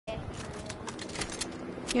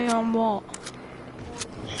You're on what?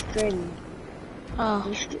 Stream. Oh.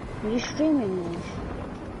 You streaming this?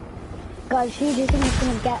 Guys, who do you think is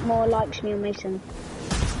gonna get more likes, me or Mason?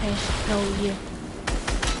 No, you.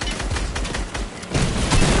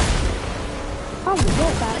 Oh,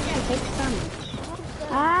 what? That actually takes damage.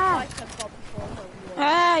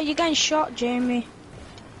 Ah, you're getting shot, Jamie.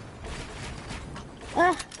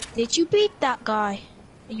 Did you beat that guy?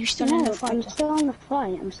 Are you still in the fight? I'm still in the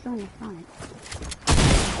fight.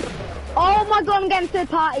 Oh my god, I'm getting third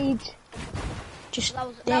partied. Just that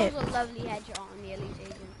was a lovely headshot on the elite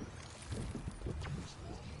agent.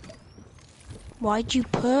 Why'd you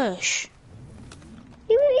push?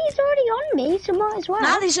 He's already on me, so might as well.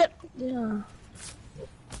 Now there's a... Yeah.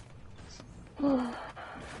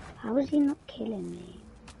 How is he not killing me?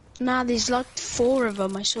 Nah, there's like 4 of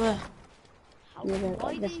them, I swear. Yeah,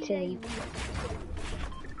 there's 2.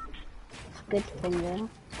 Good thing though.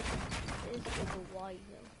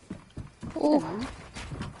 Oh.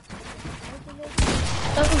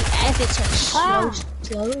 Don't edit it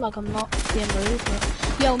slow, like I'm not being rude, but...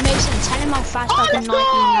 Yo, Mason, tell him how fast I can 90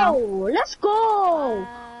 now. Let's go!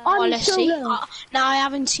 Let's see. No, I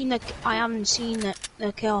haven't seen the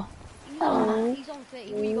kill. He's on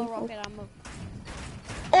 30, we got rocket ammo.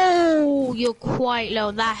 Oh, you're quite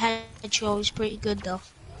low. That headshot was pretty good though.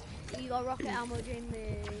 You got rocket ammo,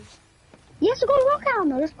 Jamie. Yes, I got rocket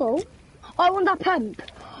ammo, let's go. I want that pump.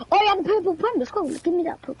 Oh, yeah, the purple pump, let's go. Give me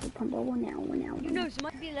that purple pump. I want it. You know, it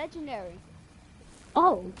might be legendary.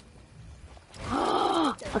 Oh.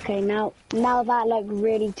 Okay, now that like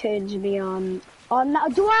really turns me on. Oh, now,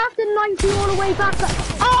 do I have to 90 all the way back?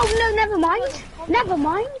 Oh, no, never mind. Never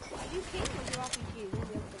mind.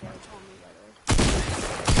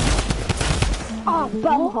 Oh,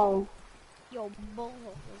 butthole. Yo,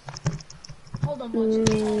 butthole. Hold on one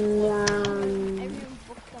second. Everyone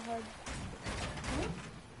booked the HUD.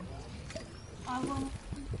 I will.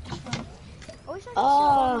 I wish I could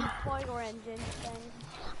sell the Poigo engine thing.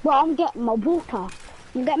 Well, I'm getting my water.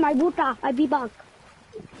 I'll be back.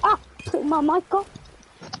 Ah, put my mic off.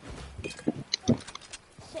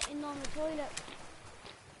 Sitting on the toilet.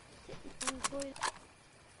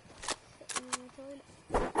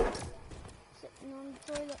 Sitting on the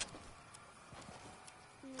toilet.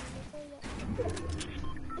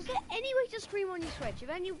 Is there any way to stream on your Switch? If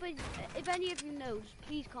any of you know, just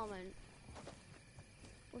please comment.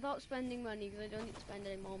 Without spending money, because I don't need to spend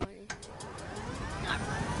any more money.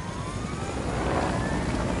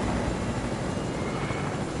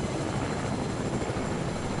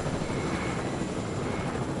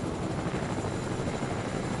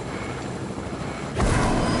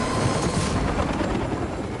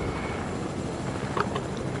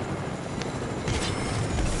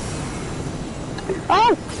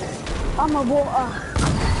 Oh! I'm a water.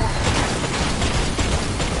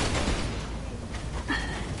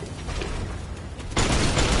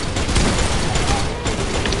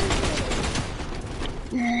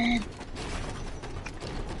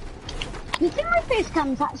 You think my face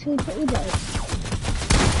cam's actually pretty good?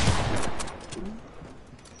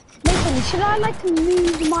 Listen, should I like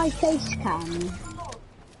move my face cam?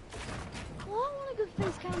 Well, I want a good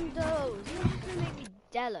face cam though. It's just gonna make me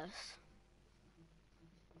jealous.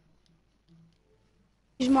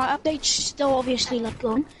 My update's still obviously like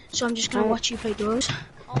on, so I'm just gonna watch you play those.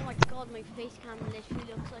 Oh my god, my face cam literally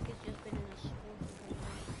looks like it's just been in a spawn.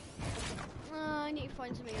 I need to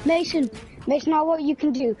find something else. Mason, now what you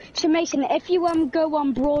can do. So Mason, if you go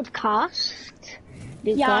on broadcast,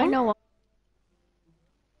 yeah, I know.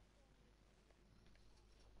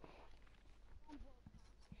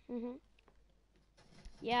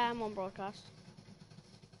 Yeah, I'm on broadcast.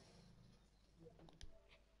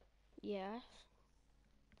 Yes.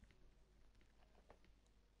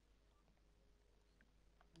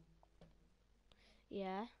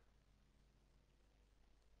 Yeah.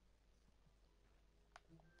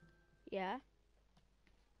 Yeah.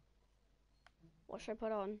 What should I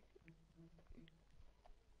put on?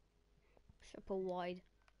 Should I put wide?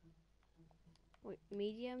 Wait,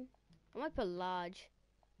 medium? I might put large.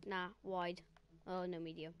 Nah, wide. Oh, no,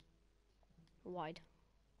 medium. Wide.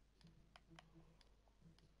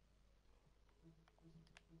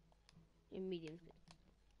 Yeah, medium's good.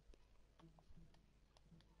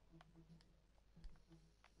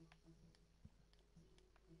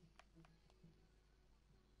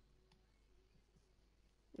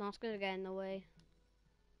 No, it's gonna get in the way.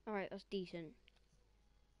 Alright, that's decent.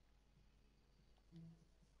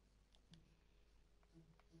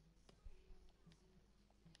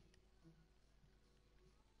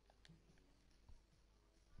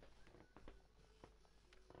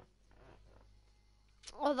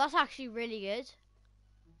 Oh, that's actually really good.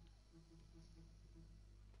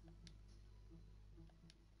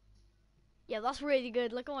 Yeah, that's really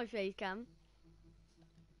good. Look at my face cam.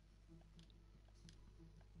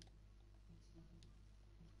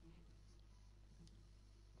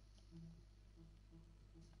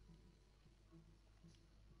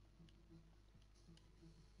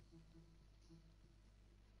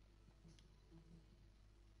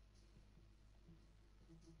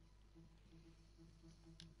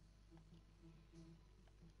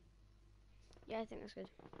 Yeah, I think that's good.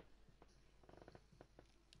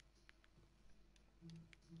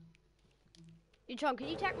 Hey, Tom, can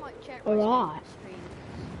you check my Alright. screen?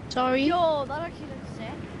 Sorry. Yo, that actually looks sick.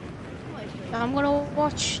 My screen. I'm gonna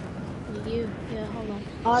watch you. Yeah, hold on.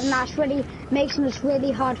 Oh, that's really, Mason, it's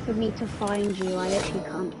really hard for me to find you. I literally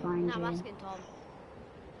can't find Nah, I'm you. asking Tom.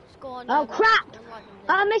 Just go on. Oh, crap! Go on like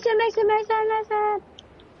Oh, Mason!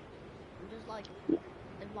 I'm just like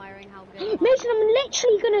admiring how good. Mason, I'm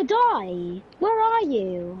literally gonna die. Where are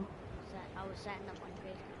you? I was setting up my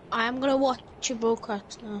face. I am gonna watch your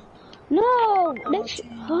broadcast now. No! I'm Literally.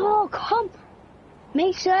 watching. Oh, come.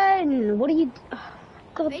 Mason, what are you...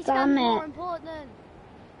 God Face damn cam's more it. important.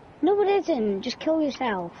 No, it isn't. Just kill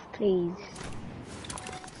yourself, please.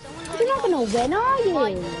 Someone's You're not gonna win, are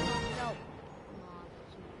Right, you? no.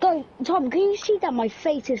 Go, Tom, can you see that my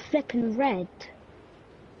face is flipping red?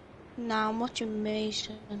 Nah, I'm watching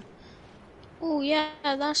Mason. Oh yeah,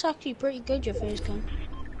 that's actually pretty good, your face cam. I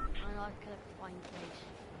like a fine place.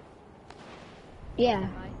 Yeah,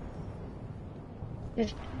 Right.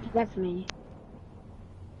 just rev me.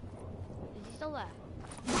 Is he still there?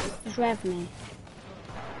 Just rev me.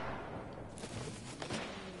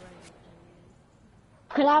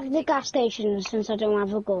 Could I have the gas station since I don't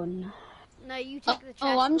have a gun? No, you take the chest.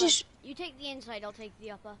 Oh, I'm like, just... You take the inside, I'll take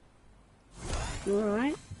the upper.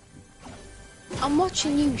 Alright. I'm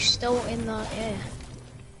watching you still in the air.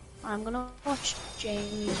 I'm gonna watch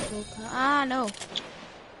Jamie's broadcast. Ah, no.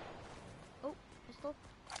 Oh, pistol.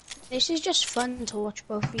 This is just fun to watch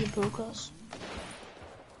both of your broadcasts.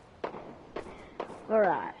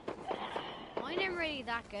 Alright. Mine ain't really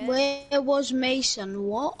that good. Where was Mason?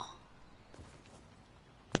 What?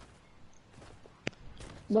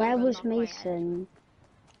 Where Sorry, was not quite Mason?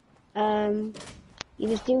 He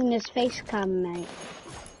was doing his face cam, mate.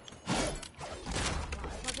 Is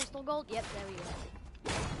my pistol gold? Yep, there we go.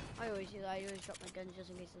 I always do that. I always drop my guns just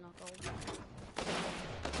in case they're not gold.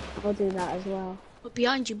 I'll do that as well. Look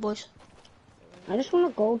behind you, boys. I just want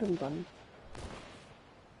a golden gun.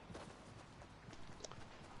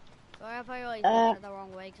 Sorry if I always look at the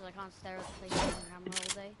wrong way because I can't stare at the PlayStation camera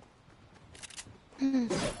all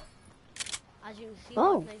day. As you can see, my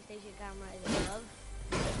PlayStation camera is above.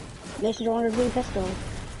 Mason, do you want a blue pistol?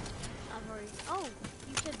 I've already. Oh,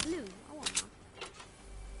 you said blue. I want that.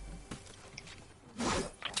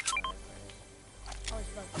 Oh,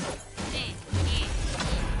 it's above.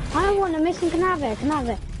 I want a Mason, can I have it? Can I have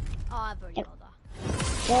it? Oh, I've already got that.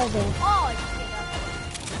 There's it. Oh, I just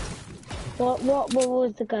picked What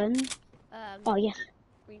was the gun? up. Oh, yes.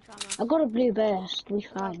 Green trauma. I got a blue burst. We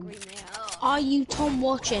Oh, fine. green there. Oh. Are you Tom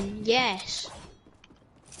watching? Yes.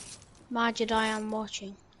 Majid, I am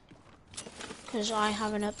watching. Because I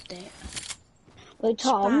have an update. Wait,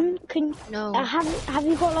 Tom, can No. have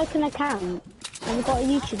you got like an account? Have you got a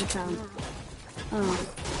YouTube account? Oh.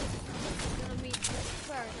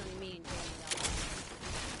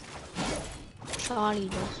 Charlie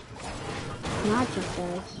does. Majid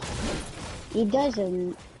does. He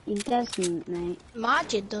doesn't. He doesn't, mate.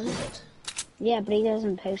 Majid does it. Yeah, but he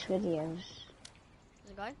doesn't post videos.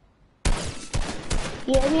 There's a guy.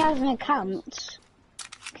 He only has an account.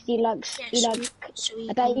 Cause he likes. Yeah, he likes.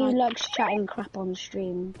 I bet he likes chatting crap on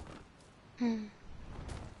stream. Can't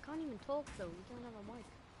even talk though. We don't have a mic.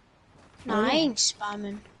 Nah, I ain't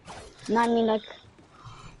spamming. No, I mean like.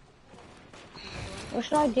 What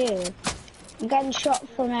should I do? I'm getting shot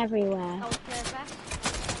from everywhere. That was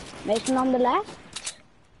perfect. Mason on the left.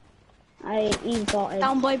 He got it.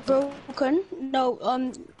 Down by Broken. No,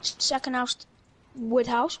 second house.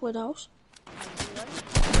 Woodhouse.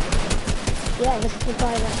 Yeah, this is the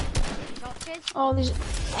guy there. Shot, kid. Oh, there's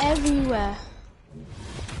everywhere.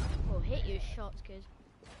 Oh, hit your shots, kid.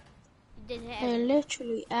 You did hit They're him.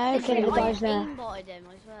 literally Okay, everywhere. the guy's there. Aimbotted him,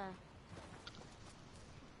 I swear.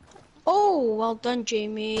 Oh, well done,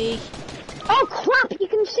 Jamie. Oh crap! You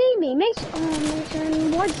can see me, Mason. Oh,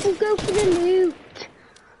 Mason, why did you go for the loot?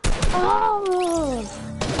 Oh!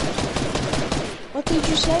 What did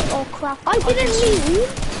you say? Oh crap! I didn't loot. loot.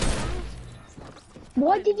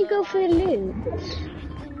 Why did you go for the loot? I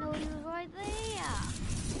didn't know he was right there.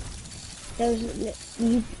 There was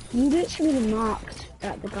you literally marked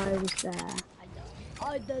that the guy was there.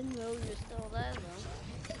 I don't know you're still there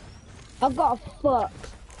though. I've got a foot.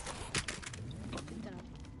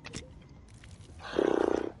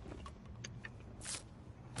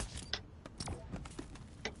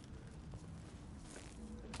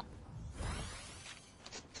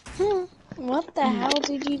 What the hell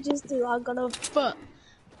did you just do? I got a foot.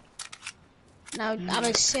 Now have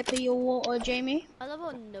a sip of your water, Jamie. I love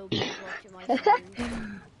how nobody's watching my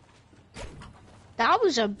stream. That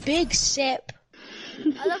was a big sip.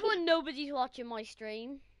 I love when nobody's watching my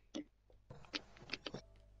stream.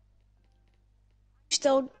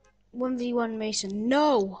 Still 1v1 Mason.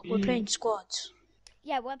 No, we're playing squads.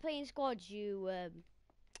 Yeah, we're playing squads. You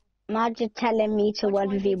Imagine telling me to watch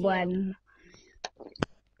my 1v1. Jamie,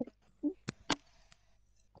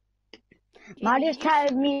 Mario's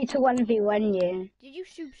telling me to 1v1 you. Did you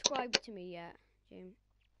subscribe to me yet, Jamie?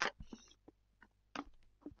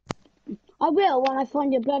 I will when I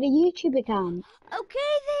find your bloody YouTube account.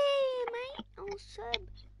 Okay then, mate. I'll sub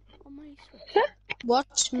on my Switch.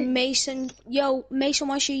 What? Mason? Yo, Mason,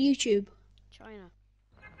 what's your YouTube? China.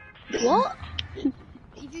 What?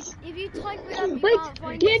 If you type it up, you Wait, can't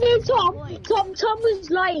find you it. know Tom was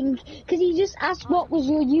lying because he just asked what was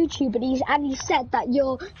your YouTube and he said that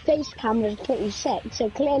your face cam was pretty sick, so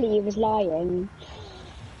clearly he was lying.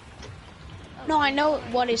 No, I know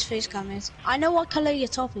what his face cam is. I know what colour your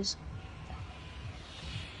top is.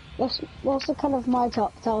 What's the colour of my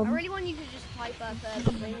top, Tom? I really want you to just type up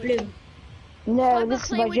Blue. No, Type this up is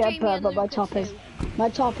play my with Jamie jumper, and but my Luca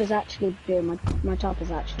top is actually blue. My top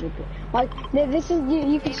is actually blue. This is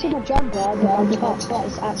you can see my jumper, but my top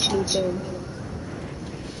is actually blue.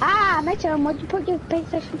 Ah, Mitchell, why'd you put your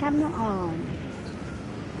PlayStation camera on?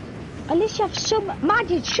 At least you have some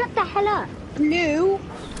magic. Shut the hell up. Blue?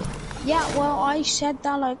 Yeah, well, I said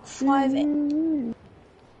that like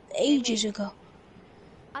ages ago.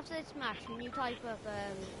 After this match, when you type up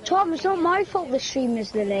Tom, it's not my fault the stream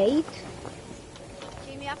is delayed.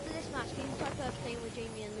 Jamie, after this match, can you type up playing with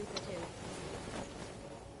Jamie and Luca too?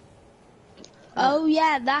 Oh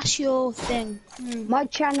yeah, that's your thing. My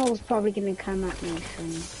channel's probably gonna come at me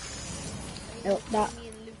soon. Oh, that. Jamie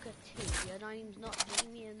and Luca 2. Your name's not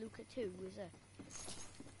Jamie and Luca 2, is it?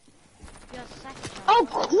 Your second channel. Oh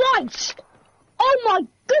Christ! Oh my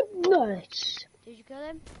goodness! Did you kill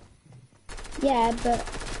him? Yeah, but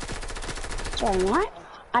sorry, right?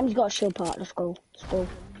 And he's got a shield part. Let's go. Let's go.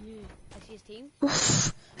 I see his team.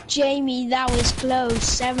 Jamie, that was close.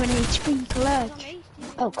 7 HP clutch.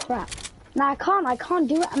 Oh crap! No, I can't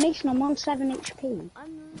do it. Mason, I'm on 7 HP.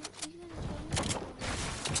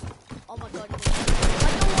 Oh my god, I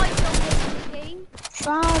don't like this game.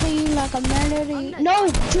 Charlie like a melody. No,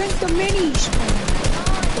 drink the minis.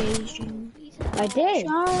 I did.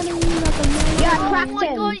 Charlie like a melody. Yeah, I Oh cracked my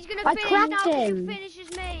him. god, he's gonna I finish cracked now 'cause he him. finishes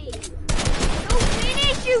me. Don't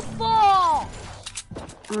finish, you fool!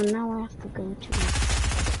 Oh, now I have to go to.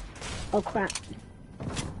 Oh crap!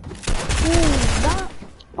 That.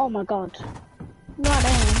 Oh my god! God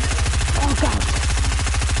damn. Oh god!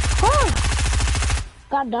 Oh!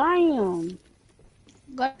 God damn!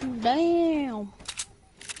 God damn.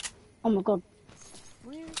 Oh my god!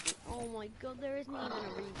 Where is it? Oh my god, there isn't even a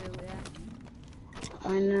reboot yet.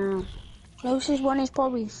 I know. Closest one is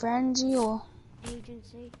probably Frenzy or...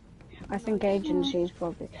 Agency. I think agency is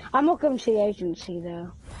probably. I'm not going to the agency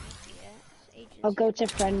though. Yes, agency. I'll go to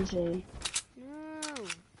frenzy. No.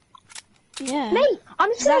 Yeah. Mate, I'm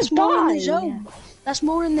just gonna That's more in die. the zone. That's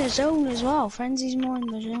more in the zone as well. Frenzy's more in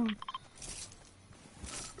the zone.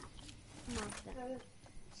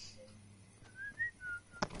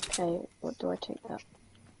 Okay, what do I take that?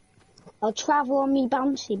 I'll travel on me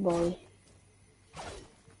bouncy boy.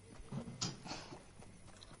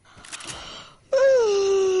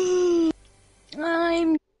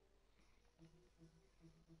 I'm...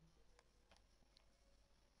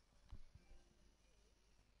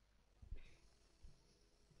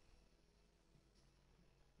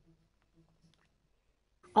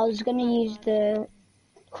 I was gonna use the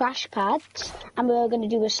crash pads, and we were gonna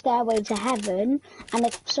do a stairway to heaven, and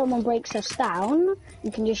if someone breaks us down,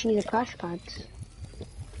 you can just use the crash pads.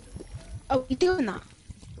 Oh, you doing that?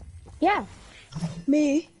 Yeah.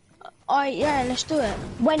 Me? Yeah, let's do it.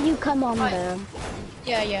 When you come on there.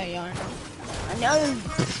 Yeah, I know.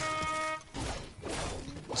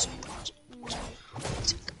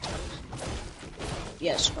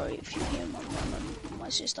 Yeah, sorry if you hear my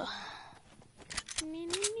sister.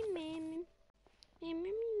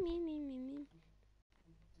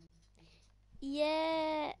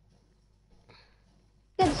 Yeah.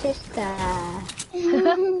 Good sister.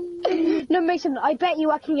 No, Mason, I bet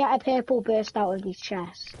you I can get a purple burst out of these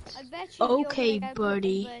chests. I bet you Okay, you're gonna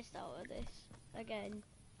buddy. burst out of this again.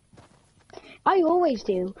 I always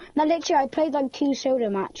do. Now, literally, I played like 2 soda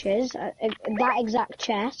matches. That exact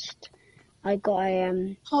chest, I got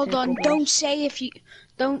a Hold on, purple don't burst. say if you.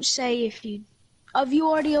 Have you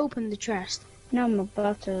already opened the chest? No, I'm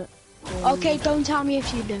about to. for Okay, don't tell me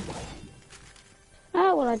if you do.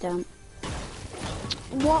 Oh, well, I don't.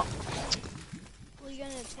 What? We're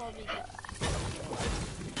gonna probably get.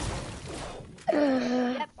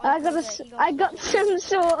 I got some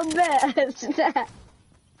sort of burst there.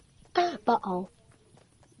 Uh-oh.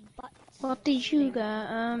 What did you get?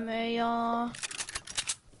 AR,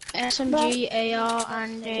 SMG, AR,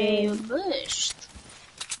 and a burst.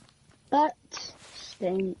 That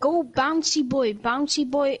stink. Go bouncy boy,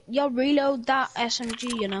 you reload that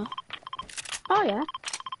SMG, you know. Oh yeah,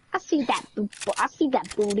 I see that. I see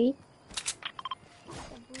that booty.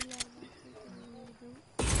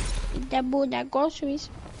 That boy, that groceries.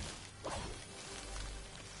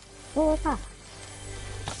 What was that?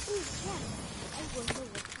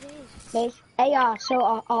 There's AR,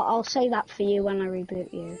 so I'll say that for you when I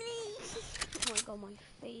reboot you. Oh my god, my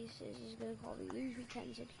face is gonna probably lose me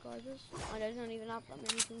 10 subscribers. I don't even have that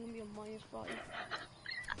many, so I'm gonna be on -5.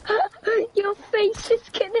 Your face is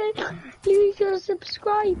gonna lose your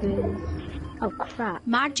subscribers. Oh crap.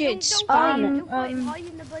 Magic Don't spam. hide in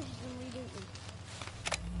the bushes and reboot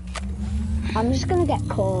me. I'm just gonna get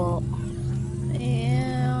caught.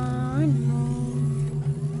 Yeah, I know.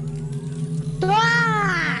 Ah!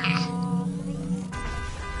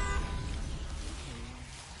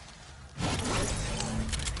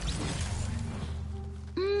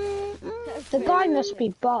 The guy must be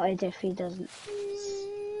botted if he doesn't.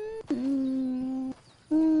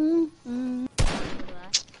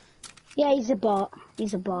 Yeah, he's a bot.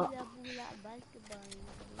 He's a bot.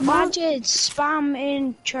 Magic spam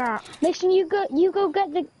in chat. Listen, you go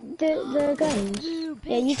get the guns.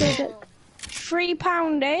 Yeah, you go get.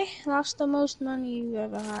 £3, eh? That's the most money you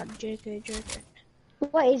ever had. JK.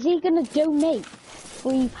 What is he gonna donate?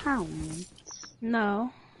 £3?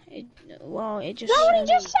 No. It just. Is that what he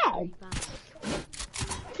just said?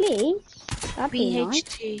 Please. That'd be nice.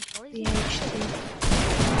 BHT.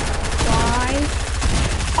 Why?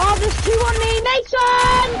 Oh, there's two on me,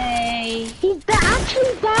 Mason! Hey. He's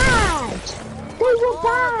actually bad. They were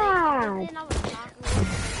bad.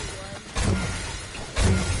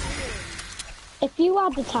 If you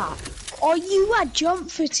had attack. Oh, you had jump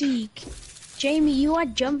fatigue. Jamie, you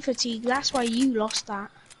had jump fatigue. That's why you lost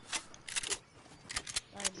that.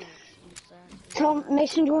 Tom,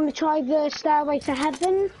 Mason, do you want to try the Stairway to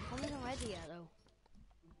Heaven? I wasn't ready yet, though.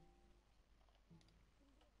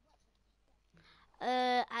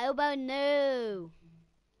 How about no?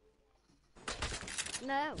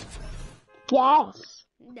 No. Yes.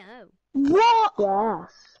 No. What?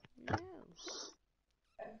 Yes. No.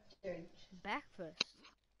 Breakfast.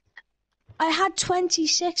 I had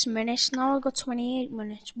 26 minutes, now I got 28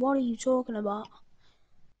 minutes. What are you talking about?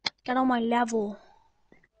 Get on my level.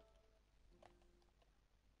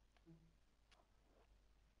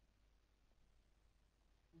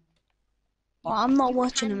 Well, I'm not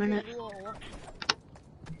watching a minute.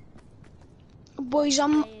 Boys,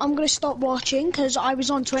 I'm gonna stop watching because I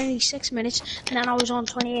was on 26 minutes and then I was on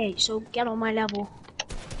 28, so get on my level.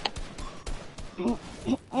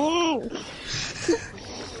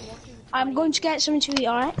 I'm going to get something to eat,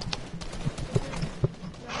 alright?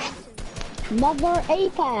 Mother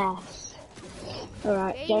Apex.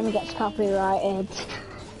 Alright, Jamie gets copyrighted.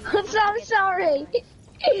 I'm so sorry.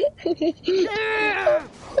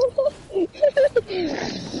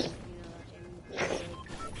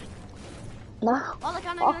 No. Oh, look,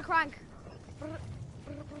 I'm gonna crank.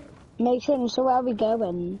 Mason, so where are we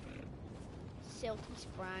going? Silky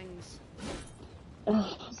Springs.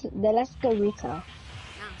 Then let's go retail.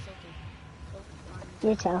 Silky.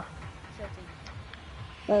 Retail. Silky.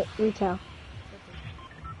 Retail. Retail.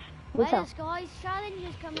 Where's guys? Challenge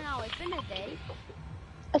is coming out. It's been a day.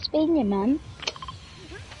 It's been you, man.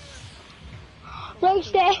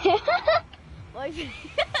 Roast it. My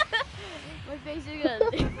face is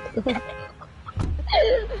gonna.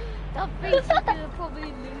 That face is gonna probably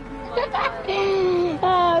lose me my time.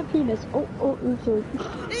 Ah, penis. Oh, sorry.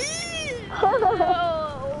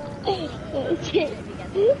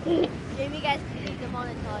 Jamie gets to be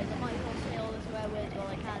demonetized. I might as well say all the swear words while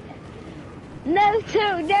I can. No,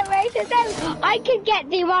 Mason, no. I can get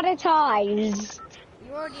demonetized.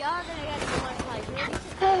 You already are gonna get demonetized.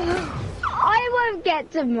 I won't get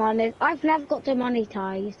demonetized. I've never got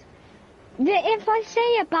demonetized. If I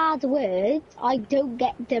say a bad word, I don't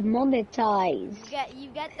get demonetized. You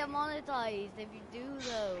get demonetized if you do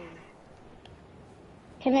though.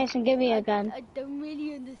 Okay, Mason, give me a gun. I don't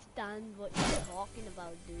really understand what you're talking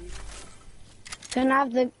about, dude. Can I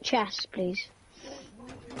have the chest, please?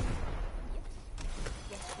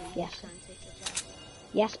 Yes.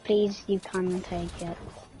 Yes, please, you can take it.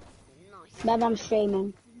 Nice. Then I'm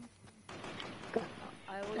streaming.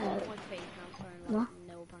 I always want my What?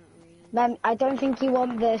 No apparent reason. Then I don't think you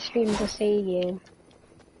want the stream to see you.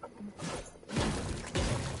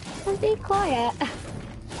 And be quiet.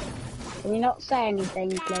 Can you not say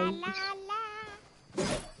anything, please? I'm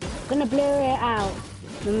gonna blur it out.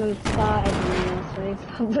 Then we've started anyway, so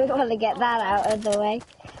we probably want to get that out of the way.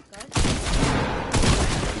 Guys.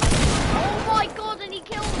 Oh my god, and he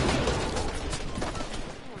killed me!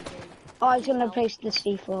 Come on, dude. Oh, I was gonna place the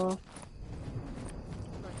C4. Look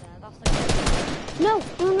there, that's the No,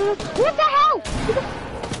 no, no, no. What the hell?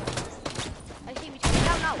 I see me coming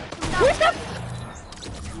down now. Come down. What the?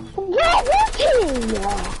 Where was he?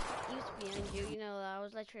 He was behind you, you know that. I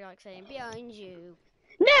was literally like saying, behind you.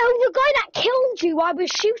 No, the guy that killed you I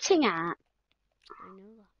was shooting at. I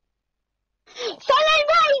know that. Silent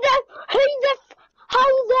Raider! How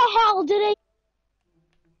the hell did he?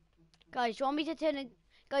 Guys, you want me to turn in...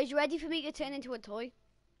 Guys, you ready for me to turn into a toy?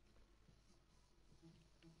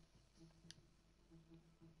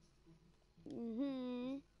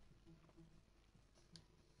 Mm-hmm.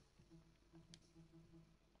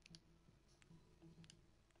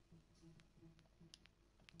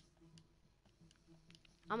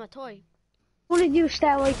 I'm a toy. I want to do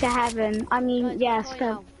Stairway to Heaven. I mean, Guys,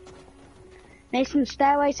 yes, Mason,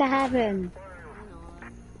 Stairway to Heaven.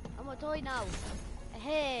 I'm a toy now.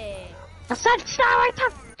 Hey. I said Stairway to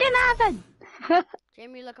fucking Heaven.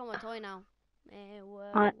 Jamie, look, I'm a toy now.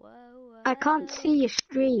 Whoa, whoa. I can't see your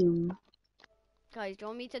stream. Guys, do you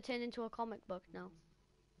want me to turn into a comic book now?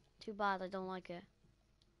 Too bad, I don't like it.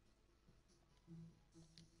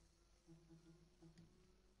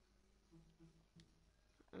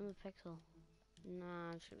 I'm a pixel. Nah,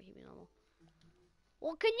 I'm just gonna keep it normal.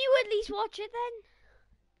 Well, can you at least watch it then?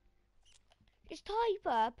 Just type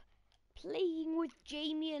up playing with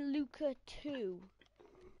Jamie and Luca 2.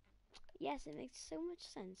 Yes, it makes so much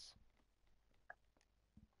sense.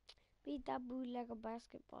 Beat that boot like a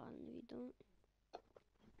basketball, and if you don't.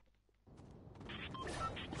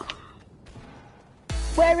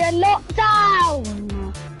 We're in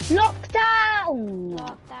lockdown! Lockdown!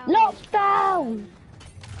 Lockdown!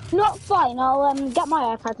 Not fine, I'll get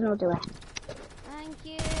my iPad and I'll do it. Thank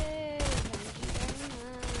you. Thank you very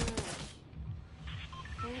much.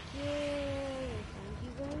 Thank you. Thank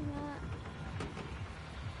you very much.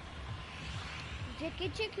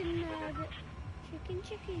 Chicken nugget.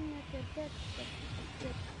 Chicken nugget.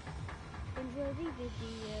 Enjoy the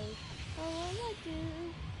videos. Oh, all I do.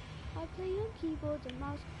 I play on keyboard and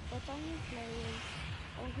mouse, but I am playing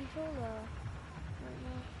on controller right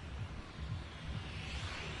now.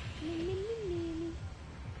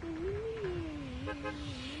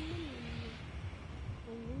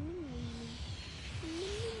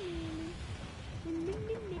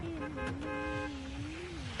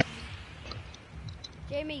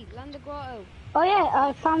 Jamie, land the grotto. Oh yeah,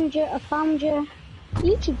 I found your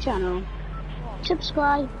YouTube channel. What?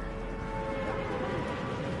 Subscribe.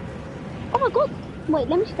 Oh my god! Wait,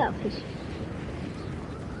 let me see that face.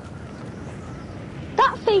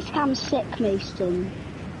 That face cam's sick, Mason.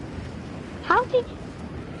 How did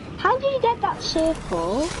you get that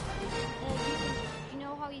circle? You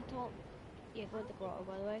know how you told... Yeah, go to the grotto,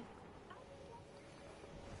 by the way.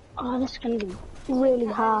 Oh, this is gonna be really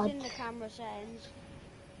hard. It's in the camera settings.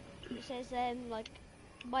 It says, like,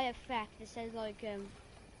 by effect, it says, like, I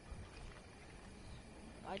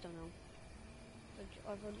don't know.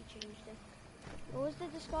 I've already changed it. What was the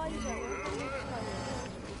disguiser?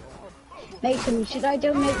 Mason, should I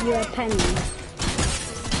donate you a penny?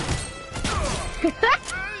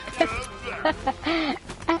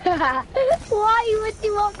 Why would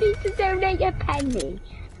you want me to donate a penny?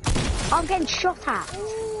 I'm getting shot at.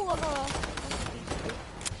 Ooh,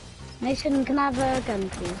 Mason, can I have a gun,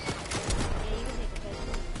 please?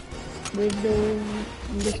 With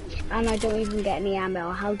and I don't even get any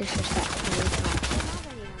ammo. How disrespectful is that?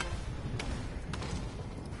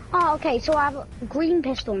 Oh, okay, so I have a green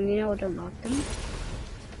pistol, and you know I don't like them.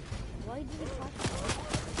 Why did you pass?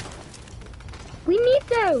 We need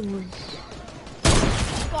those.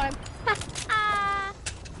 Got him.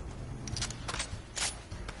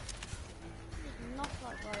 Not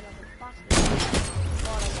that guy like a bastard.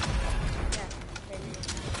 Got him.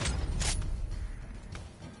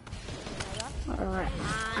 Yeah, Alright,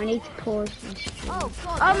 I need to pause this. oh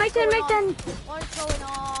god. Oh, Mason! What is going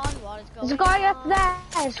on? What is going on? There's a guy up there.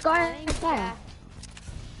 There's a guy up there. I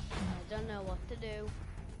don't know what to do.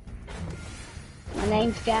 My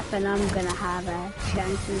name's Jeff, and I'm gonna have a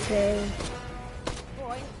chance to.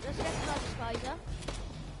 Boy, let's get to that disguiser.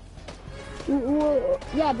 Well,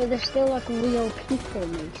 yeah, but there's still like real people,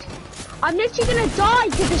 Mason. I'm literally gonna die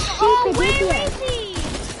to the stupid idiot. Is he?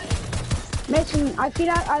 Mason, I feel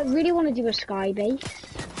like I really want to do a sky base.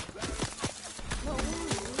 No,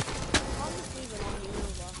 obviously we're not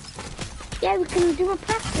doing that. Yeah, we can do a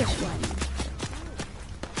practice one.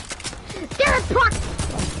 Do a practice.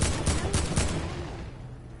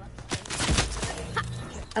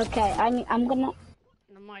 Okay, I'm gonna.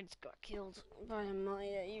 The mine just got killed by my.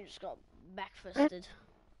 You just got backfisted.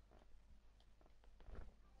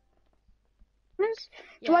 Do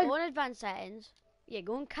Yeah, I go on advanced settings. Yeah,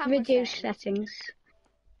 go on camera reduce settings. settings?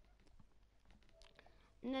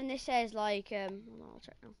 And then this says like hold on, I'll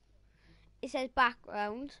check now. It says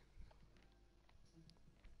background.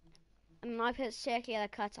 And I put circular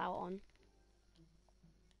cutout on.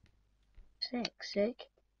 Sick.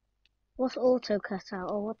 What's auto cutout?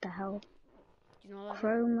 Oh, what the hell? Do you know what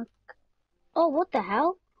I mean? Chroma. Oh, what the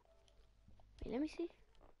hell? Wait, let me see.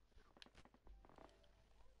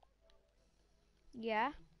 Yeah.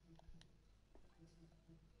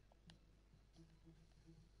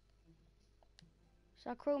 Is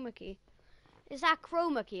that chroma key? Is that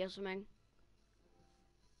chroma key or something?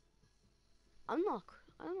 I'm not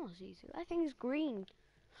see through. I think it's green.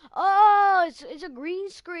 Oh, it's a green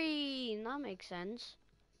screen. That makes sense.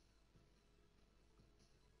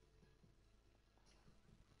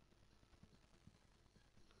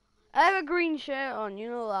 I have a green shirt on, you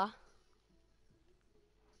know that.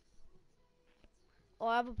 Oh,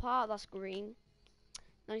 I have a part that's green.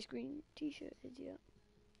 Nice green t-shirt, idiot.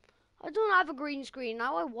 I don't have a green screen.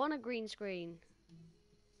 Now I want a green screen.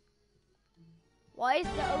 Why is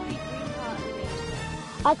the only green part of me?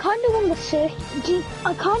 I kind of want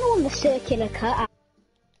the circular cutout.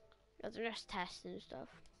 That's just testing stuff.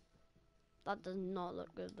 That does not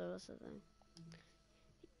look good though, that's the thing.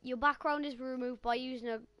 Your background is removed by using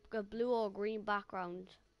a blue or green background.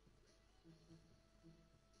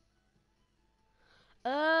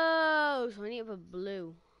 Oh, so I need to put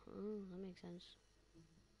blue. Oh, that makes sense.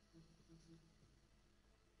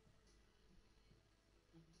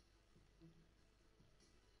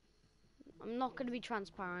 I'm not going to be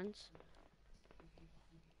transparent.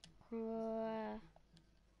 I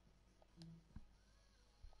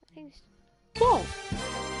think What?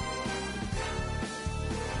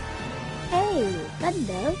 Hey,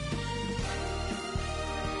 Thunder.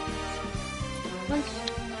 What's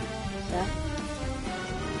that?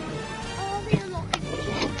 oh, they're locking me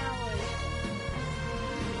in hours.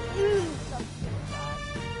 That's so bad.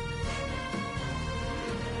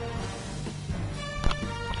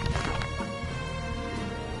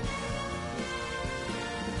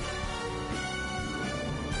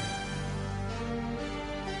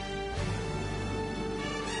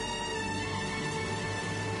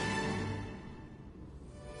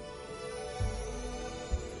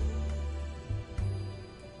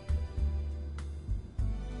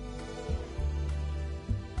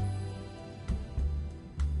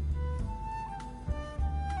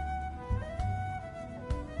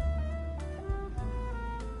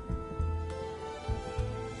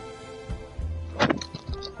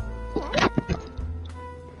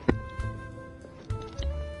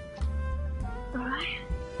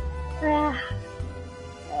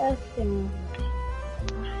 And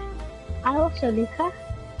also, Luca.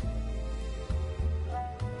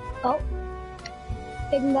 Oh,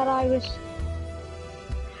 thing that I was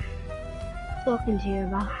talking to you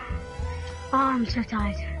about. Oh, I'm so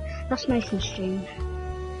tired. That's Mason's stream.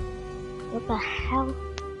 What the hell?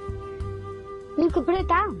 Luca, put it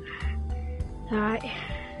down. Alright.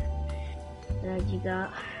 There you go.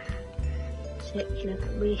 Look,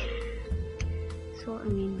 that's what I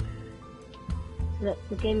mean. Look,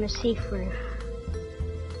 the game is see-through.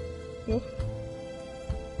 See?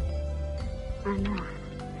 I know.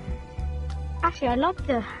 Actually, I like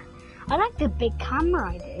the big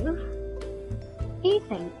camera. I do. What do you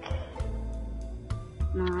think?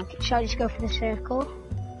 No, should I just go for the circle?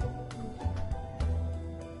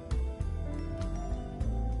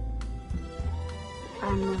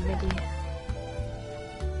 And the video.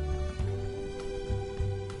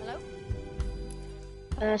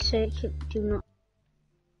 Hello? Circuit, do not.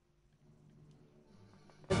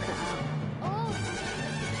 Oh!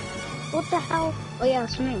 What the hell? Oh yeah,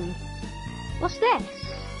 it's me. What's this?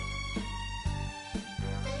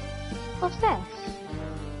 What's this?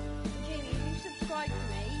 Jamie, if you subscribe to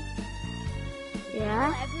me,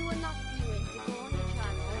 Yeah? everyone that's viewing, to go on the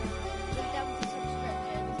channel, look down for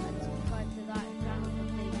subscriptions and subscribe to that channel for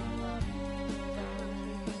page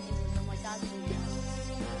on my dad's email.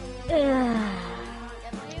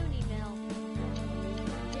 Get my own email.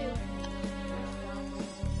 Do.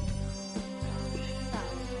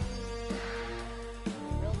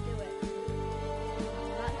 We'll do it.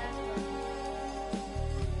 That desperate.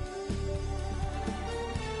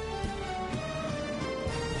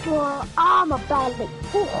 Oh, my belly.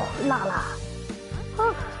 Oh, la la.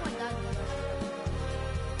 Oh.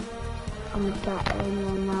 I'm getting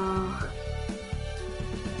in now.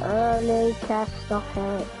 Early cast off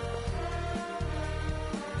it.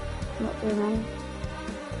 Not doing anything.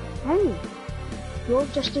 Hey, you're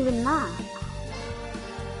just doing that.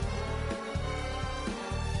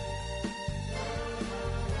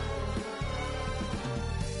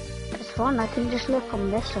 It's fun, I can just look on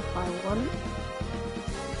this if I want.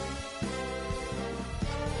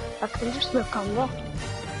 I can just look on this.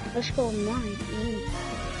 Let's go on mine.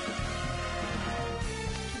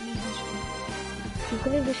 You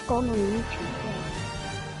could have just gone on YouTube.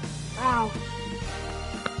 Yeah. Ow.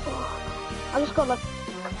 I just got like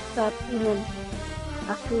that even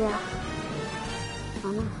up here.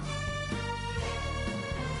 I know.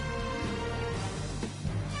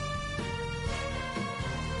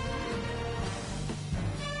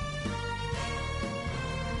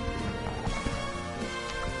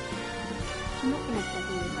 I'm not gonna tell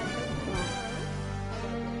you.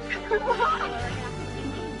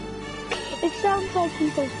 It sounds like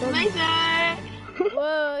people's done.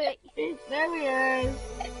 Whoa. There he is.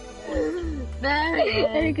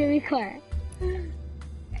 Let me give you quiet.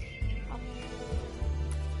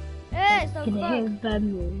 It's so Can you hear bug.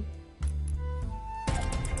 them?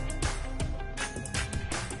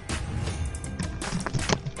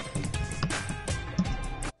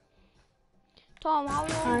 Tom, how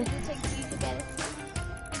long did it take for you to get it?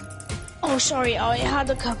 Oh, sorry, I had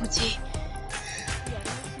a cup of tea.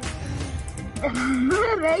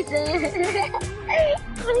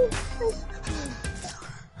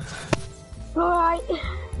 Alright.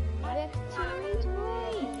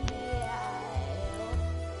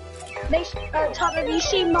 Tom, have you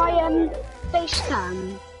seen my face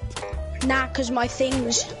cam? Nah, cause my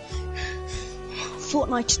thing's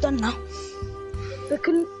Fortnite's done now. We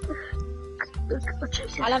can.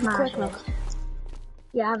 I'll have a quick look.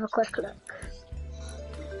 Yeah, have a quick look.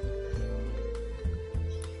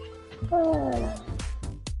 Oh.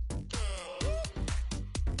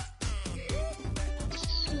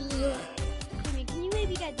 Jimmy, can you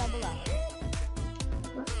maybe get double up?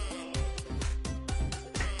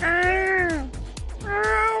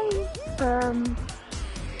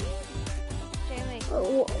 Jamie.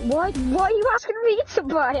 Why are you asking me to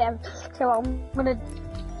buy him? So I'm gonna.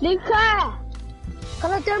 Luca!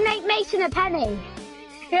 Can I donate Mason a penny?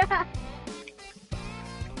 Yeah.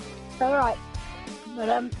 Alright. But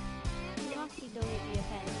You actually don't need a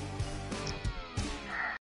pen.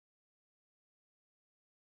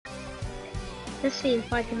 let's see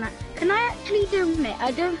if I can. Can I actually donate?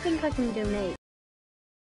 I don't think I can donate.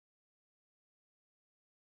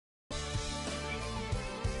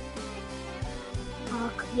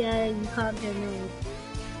 Oh, yeah, you can't donate.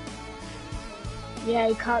 Yeah,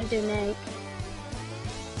 you can't donate.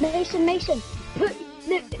 Mason,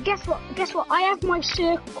 but guess what? I have my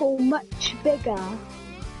circle much bigger.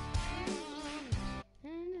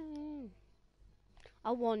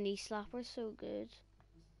 I won knee slapper, so good.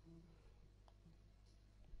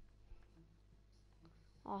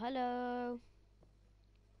 Oh, hello.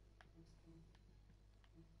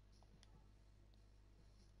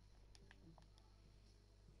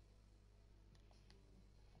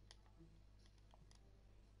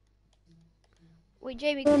 Wait,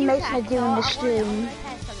 Jamie, can you Mason text? are doing the I want stream. to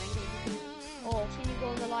test something. Or can you go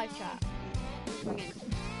on the live chat? Bring it.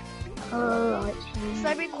 Alright. Should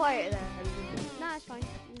I be quiet then? Nah, it's fine.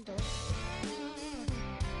 You can do it.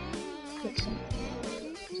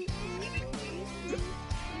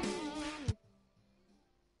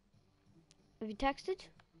 Have you texted?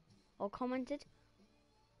 Or commented?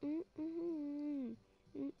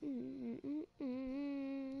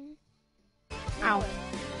 Ow.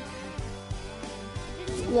 It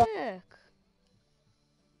didn't Yeah. work.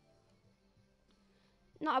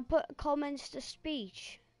 No, I put comments to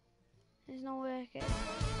speech. It's not working.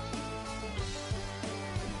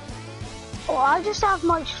 Oh, I just have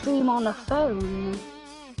my stream on the phone.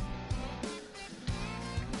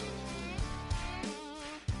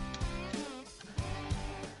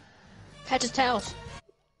 Head to tails.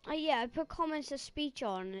 Oh yeah, I put comments to speech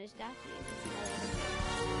on. It's definitely.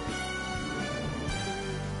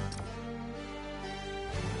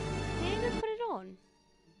 Did you even put it on?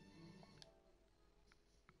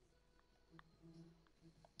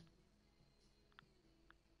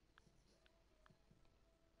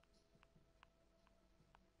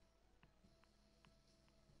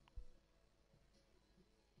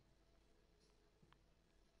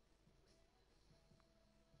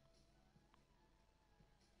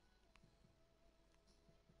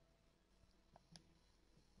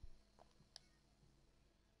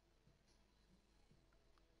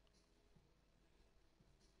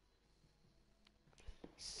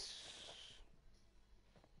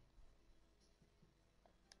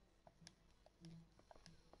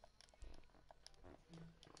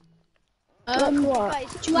 What?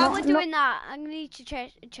 Guys, do you while have we're Not doing that, I'm gonna need to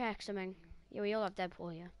check something. Yeah, we all have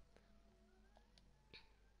Deadpool here.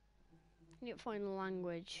 I need to find the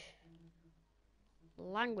language.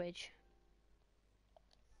 Language.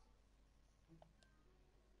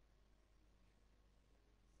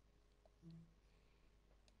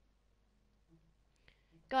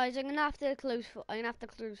 Guys, I'm gonna have to close. I'm gonna have to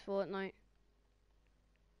close Fortnite.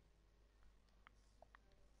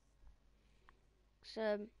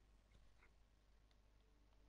 So.